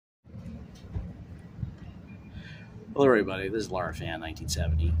Hello everybody, this is Lara Fan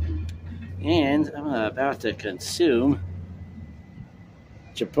 1970, and I'm about to consume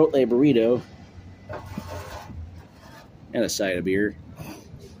Chipotle burrito and a side of beer.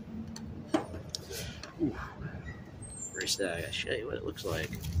 Ooh. First, I gotta show you what it looks like.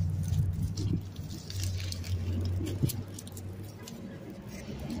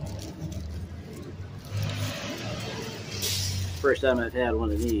 First time I've had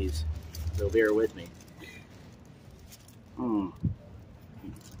one of these, so bear with me.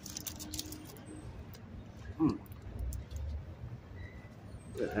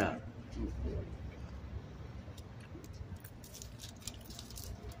 Look at that.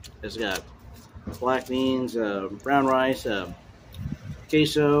 It's got black beans, brown rice,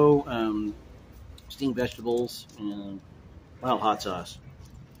 queso, steamed vegetables, and mild hot sauce.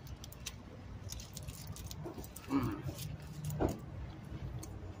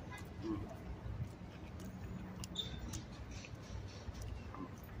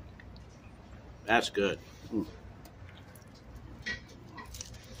 That's good.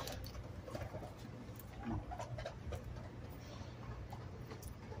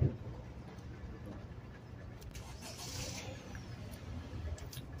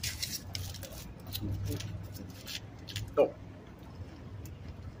 Oh.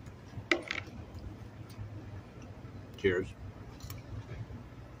 Cheers.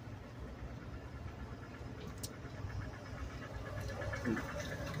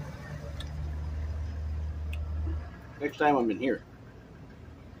 Next time I'm in here,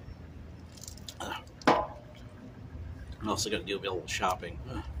 I'm also going to do a little shopping.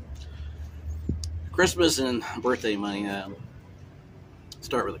 Christmas and birthday money.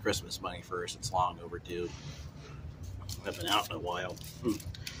 Start with the Christmas money first. It's long overdue. I haven't been out in a while.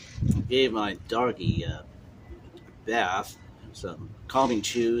 Gave my doggy a bath, some calming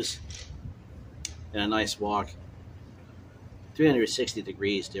chews, and a nice walk. 360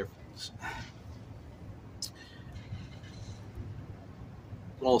 degrees difference.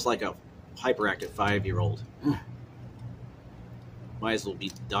 Almost like a hyperactive 5-year-old. Might as well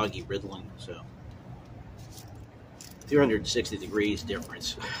be doggy riddling. So 360 degrees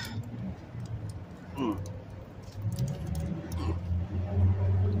difference.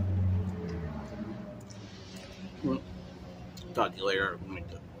 Talk to you later. I'm going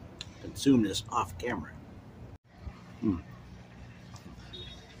to consume this off camera.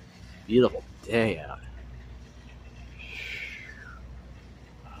 Beautiful day out.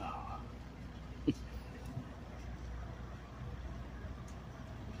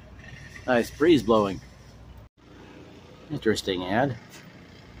 Nice breeze blowing. Interesting ad. It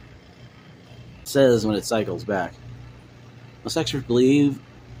says when it cycles back. Most experts believe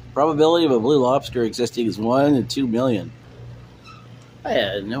probability of a blue lobster existing is 1 in 2 million. I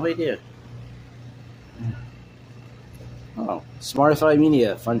had no idea. Oh, Smartify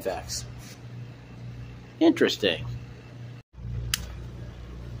Media fun facts. Interesting.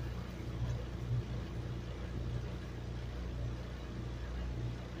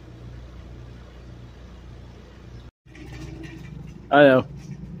 I know.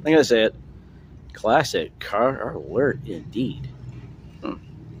 I'm gonna say it. Classic car alert indeed.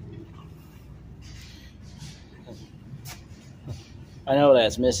 I know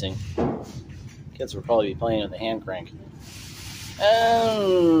that's missing. Kids will probably be playing with the hand crank.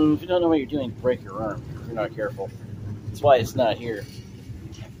 If you don't know what you're doing, break your arm if you're not careful. That's why it's not here.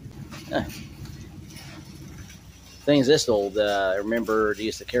 Things this old, I remember they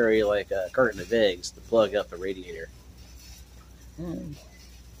used to carry like a carton of eggs to plug up the radiator.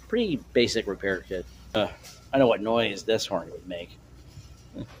 Pretty basic repair kit. I know what noise this horn would make.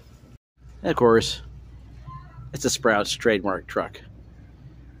 And of course, it's a Sprouts trademark truck.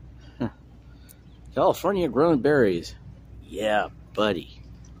 California grown berries. Yeah, buddy.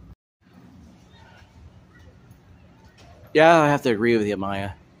 Yeah, I have to agree with you,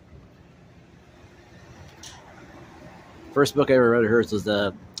 Maya. First book I ever read of hers was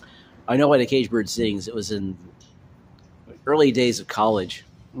I Know Why the Cage Bird Sings. It was in early days of college.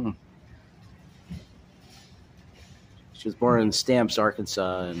 She was born in Stamps,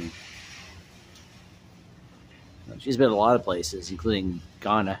 Arkansas, and she's been a lot of places, including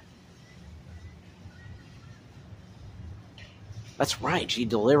Ghana. That's right. She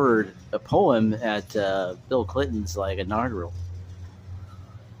delivered a poem at Bill Clinton's inaugural.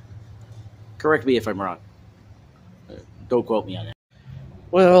 Correct me if I'm wrong. Don't quote me on that.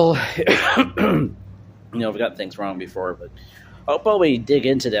 Well, I've gotten things wrong before, but I'll probably dig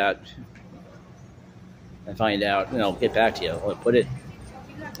into that and find out. Get back to you. I'll put it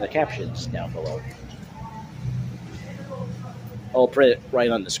in the captions down below. I'll print it right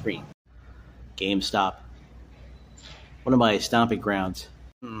on the screen. GameStop. One of my stomping grounds.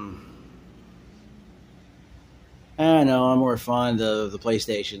 I know, I'm more fond of the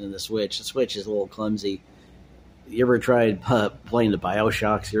PlayStation than the Switch. The Switch is a little clumsy. You ever tried playing the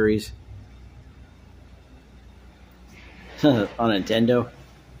BioShock series on Nintendo?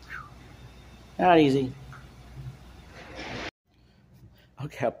 Not easy. I'll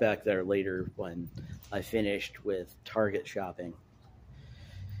get back there later when I finished with Target shopping.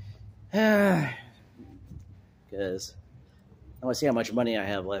 Because I want to see how much money I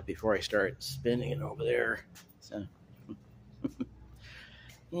have left before I start spending it over there. So,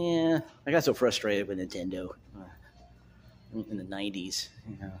 yeah, I got so frustrated with Nintendo in the 90s.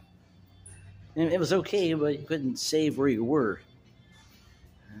 You know. And it was okay, but you couldn't save where you were.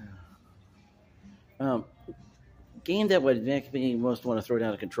 Game that would make me most want to throw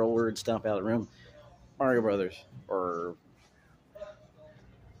down a controller and stomp out of the room: Mario Brothers or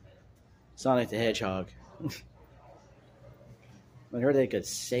Sonic the Hedgehog. I heard they could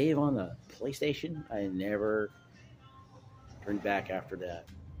save on the PlayStation. I never turned back after that.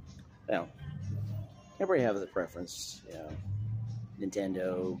 Well, everybody have the preference, you know.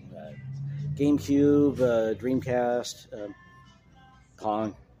 Nintendo, GameCube, Dreamcast,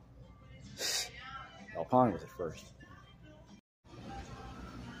 Pong. Well, Pong was at first.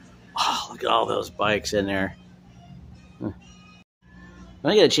 Oh, look at all those bikes in there. When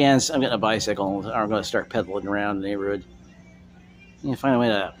I get a chance, I'm getting a bicycle, or I'm going to start pedaling around the neighborhood. You find a way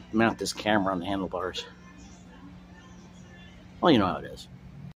to mount this camera on the handlebars. Well, you know how it is.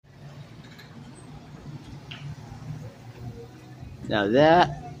 Now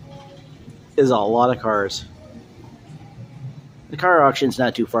that is a lot of cars. The car auction's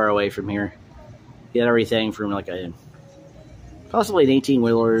not too far away from here. You get everything from like a possibly an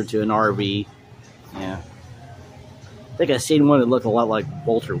 18-wheeler to an RV. Yeah. I think I've seen one that looked a lot like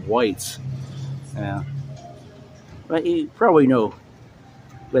Walter White's. Yeah. But you probably know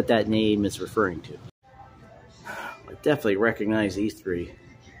what that name is referring to. I definitely recognize these three.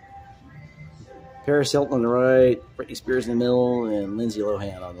 Paris Hilton on the right, Britney Spears in the middle, and Lindsay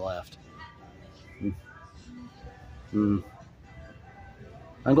Lohan on the left. I'm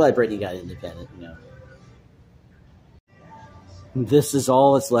glad Britney got independent, you know. This is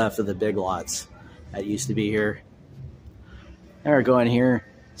all that's left of the Big Lots that used to be here. I remember going here,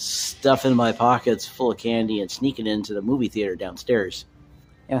 stuffing my pockets full of candy and sneaking into the movie theater downstairs.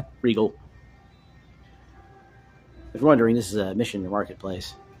 Yeah, Regal. If you're wondering, this is a Mission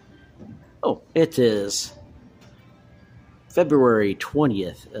Marketplace. Oh, it is February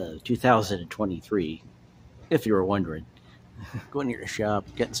 20th, 2023, if you were wondering. Going here to shop,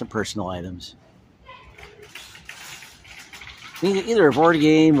 getting some personal items. Either a board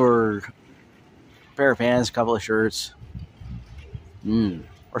game or a pair of pants, a couple of shirts.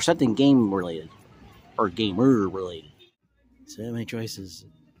 Or something game-related. Or gamer-related. So many choices.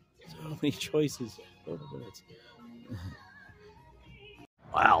 So many choices. Oh, my goodness.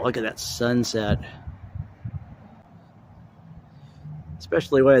 Wow, look at that sunset.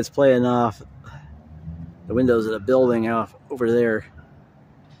 Especially when it's playing off the windows of the building off over there.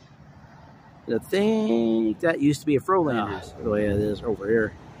 I think that used to be a Frolanders, the way it is over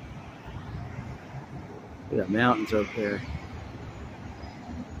here. We got mountains up there.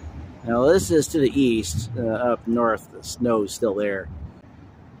 Now this is to the east, up north. The snow's still there.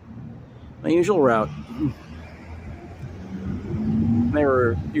 My usual route.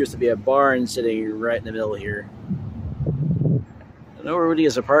 There used to be a barn sitting right in the middle here. I know where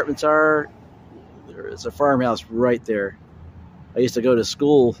these apartments are. There is a farmhouse right there. I used to go to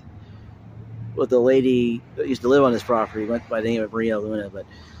school with a lady that used to live on this property, went by the name of Maria Luna, but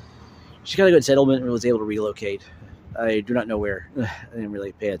she got a good settlement and was able to relocate. I do not know where. I didn't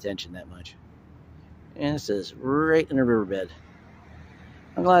really pay attention that much. And this is right in the riverbed.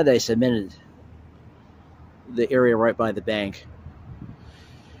 I'm glad they cemented the area right by the bank.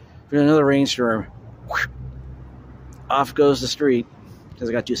 For another rainstorm, off goes the street because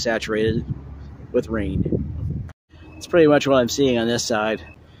it got too saturated with rain. It's pretty much what I'm seeing on this side.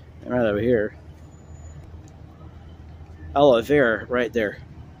 And right over here. Aloe vera right there.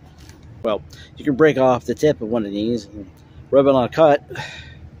 Well, you can break off the tip of one of these and rub it on a cut.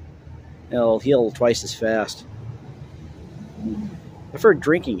 It'll heal twice as fast. I've heard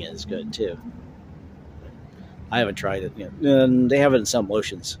drinking it is good too. I haven't tried it yet. And they have it in some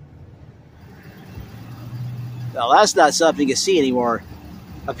lotions. Now that's not something you see anymore.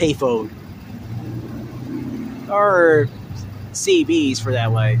 A payphone. Or CBs for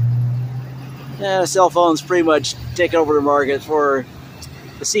that way. Yeah, cell phones pretty much take over the market for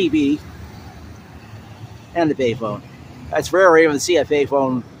the CB and the payphone. That's rare even to see a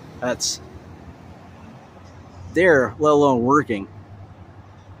payphone that's there, let alone working.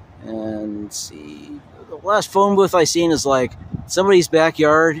 And let's see, the last phone booth I seen is like somebody's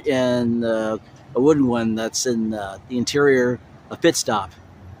backyard and a wooden one that's in the interior, a pit stop,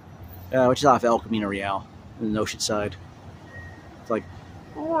 which is off El Camino Real in the Oceanside. It's like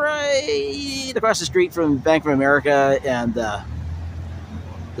right across the street from Bank of America and the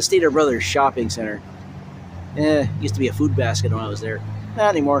Stater Brothers Shopping Center. Used to be a food basket when I was there. Not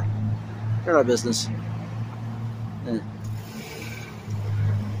anymore. They're out of business.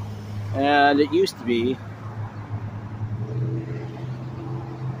 And it used to be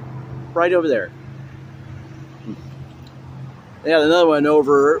right over there. They had another one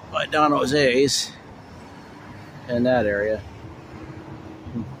over by Don Jose's in that area.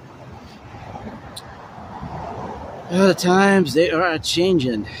 The times, they are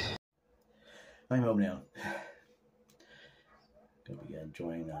changing. I'm home now. Gonna be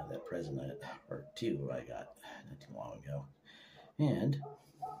enjoying that present or two I got not too long ago. And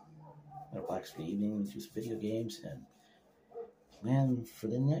I'll relax for the evening, do some video games, and plan for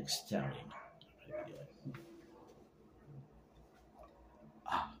the next outing.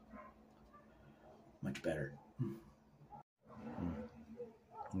 Much better.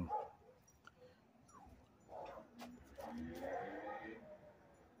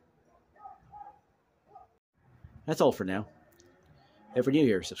 That's all for now. If you're new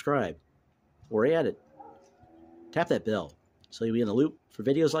here, subscribe or at it. Tap that bell so you'll be in the loop for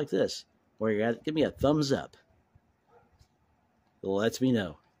videos like this. Or you got give me a thumbs up. It lets me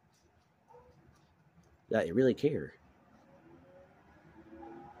know that you really care.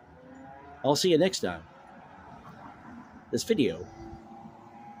 I'll see you next time. This video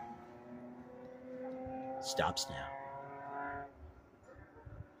stops now.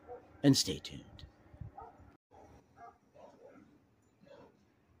 And stay tuned.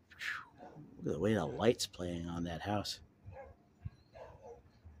 Look at the way the light's playing on that house.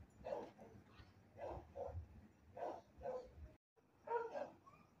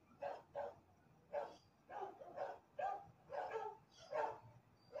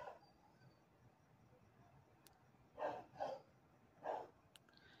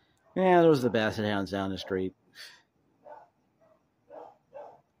 Yeah, those are the basset hounds down the street.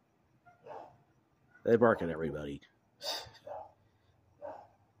 They bark at everybody.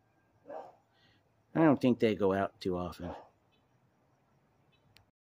 I don't think they go out too often.